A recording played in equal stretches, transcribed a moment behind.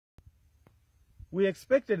we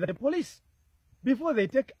expected that the police, before they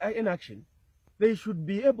take an action, they should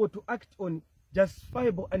be able to act on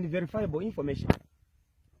justifiable and verifiable information.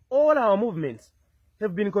 All our movements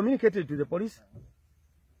have been communicated to the police,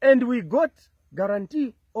 and we got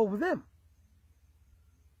guarantee of them,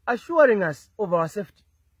 assuring us of our safety.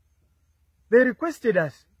 They requested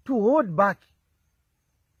us to hold back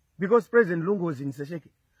because President Lungu was in Sesheke,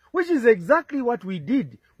 which is exactly what we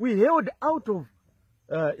did. We held out of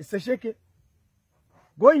Sesheke,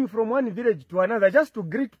 going from one village to another just to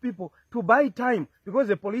greet people, to buy time, because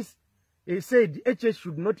the police said HS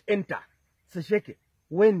should not enter Sesheke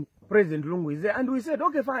when President Lungu is there. And we said,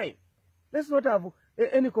 okay, fine, let's not have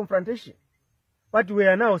any confrontation. But we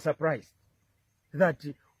are now surprised that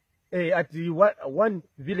at the one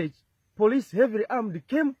village, police heavily armed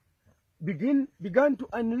began to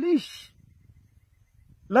unleash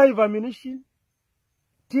live ammunition,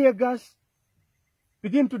 tear gas,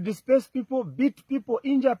 begin to disperse people, beat people,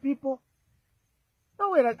 injure people.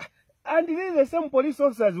 And these are the same police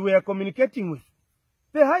officers we are communicating with.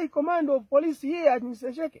 The high command of police here at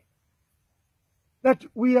Sesheke. That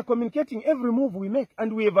we are communicating every move we make,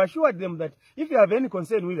 and we have assured them that if you have any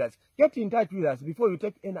concern with us, get in touch with us before you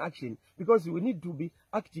take any action, because we need to be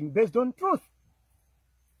acting based on truth.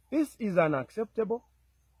 This is unacceptable.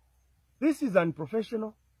 This is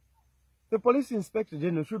unprofessional. The police inspector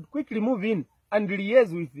general should quickly move in and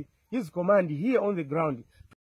liaise with his command here on the ground